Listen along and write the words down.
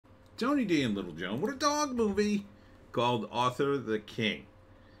Tony D and Little Joan with a dog movie called Arthur the King.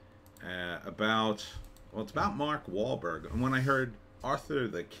 Well, it's about Mark Wahlberg. And when I heard Arthur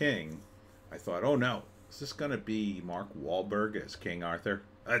the King, I thought, oh no, is this going to be Mark Wahlberg as King Arthur?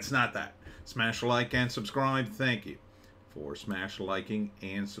 It's not that. Smash a like and subscribe. Thank you for smash liking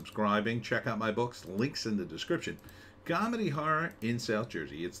and subscribing. Check out my books. Links in the description. Comedy Horror in South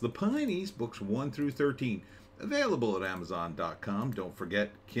Jersey. It's the Pineys, books 1 through 13. Available at Amazon.com. Don't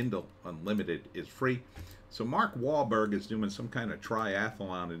forget, Kindle Unlimited is free. So Mark Wahlberg is doing some kind of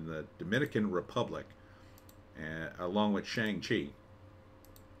triathlon in the Dominican Republic, along with Shang-Chi,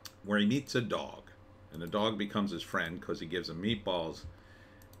 where he meets a dog. And the dog becomes his friend because he gives him meatballs.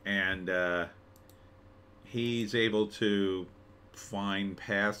 And he's able to find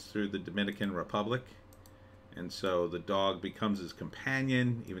paths through the Dominican Republic. And so the dog becomes his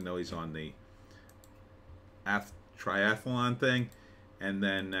companion, even though he's on the triathlon thing. And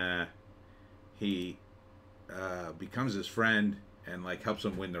then he becomes his friend and like helps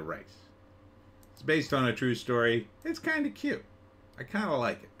him win the race. It's based on a true story. It's kind of cute. I kind of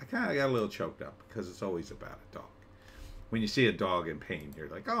like it. I kind of got a little choked up because it's always about a dog. When you see a dog in pain, you're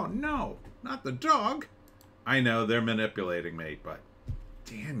like, oh no, not the dog. I know they're manipulating me, but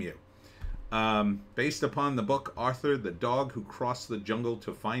damn you. Based upon the book Arthur, the Dog Who Crossed the Jungle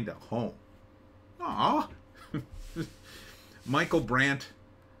to Find a Home. Aww. Michael Brandt,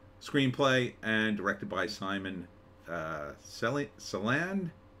 screenplay, and directed by Simon Celan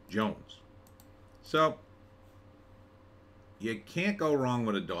Jones. So, you can't go wrong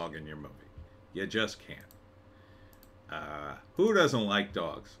with a dog in your movie. You just can't. Who doesn't like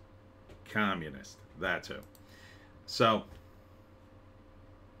dogs? Communist. That's who. So,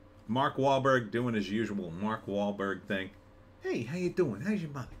 Mark Wahlberg doing his usual Mark Wahlberg thing. Hey, how you doing? How's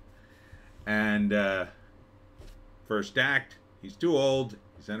your mother? And first act, he's too old.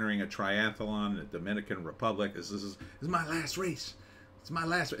 He's entering a triathlon in the Dominican Republic. This is my last race. It's my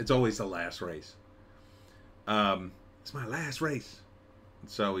last. It's always the last race. It's my last race. And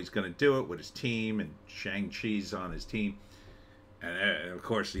so he's going to do it with his team, and Shang-Chi's on his team. And of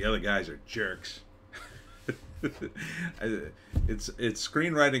course, the other guys are jerks. It's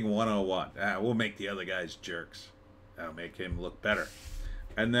screenwriting 101. We'll make the other guys jerks. That'll make him look better.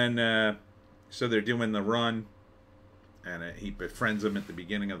 And then, so they're doing the run, and he befriends them at the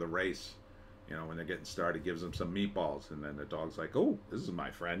beginning of the race. You know, when they're getting started, gives them some meatballs, and then the dog's like, "Oh, this is my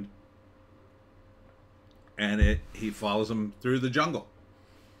friend." And he follows him through the jungle,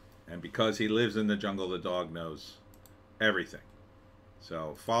 and because he lives in the jungle, the dog knows everything.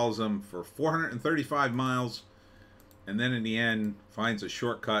 So follows him for 435 miles, and then in the end finds a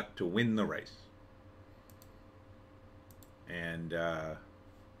shortcut to win the race. And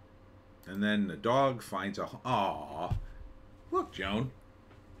then the dog finds a... Aw. Look, Joan.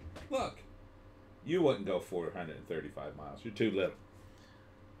 Look. You wouldn't go 435 miles. You're too little.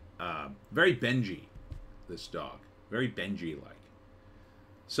 Very Benji, this dog. Very Benji-like.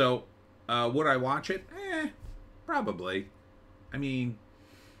 So, would I watch it? Probably. I mean,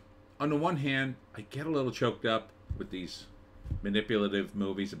 on the one hand, I get a little choked up with these manipulative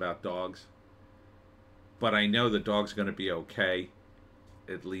movies about dogs. But I know the dog's going to be okay.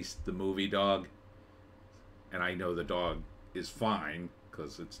 At least the movie dog. And I know the dog is fine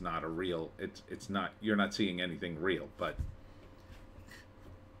because it's not a real... It's not... You're not seeing anything real. But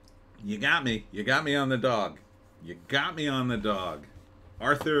you got me. You got me on the dog. You got me on the dog.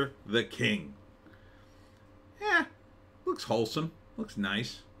 Arthur the King. Yeah. Looks wholesome. Looks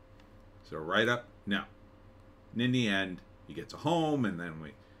nice. So right up. No. And in the end, he gets a home, and then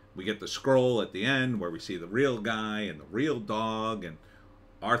we get the scroll at the end where we see the real guy and the real dog, and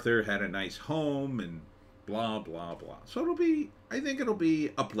Arthur had a nice home, and blah, blah, blah. So it'll be, I think it'll be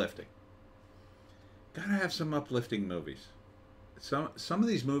uplifting. Gotta have some uplifting movies. Some of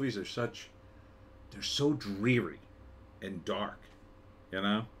these movies are they're so dreary and dark, you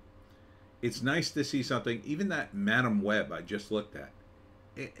know? It's nice to see something, even that Madam Web I just looked at.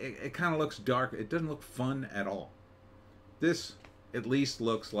 It kind of looks dark. It doesn't look fun at all. This at least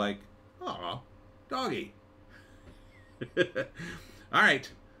looks like, aw, doggy. All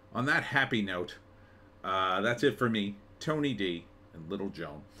right, on that happy note, that's it for me, Tony D and Little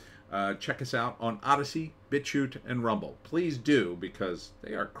Joan. Check us out on Odysee, Bitchute, and Rumble. Please do, because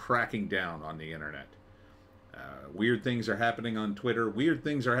they are cracking down on the internet. Weird things are happening on Twitter. Weird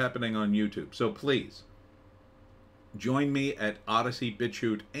things are happening on YouTube. So please, join me at Odysee,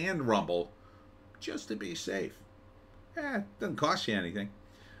 Bitchute, and Rumble just to be safe. Doesn't cost you anything.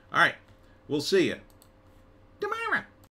 All right, we'll see you tomorrow.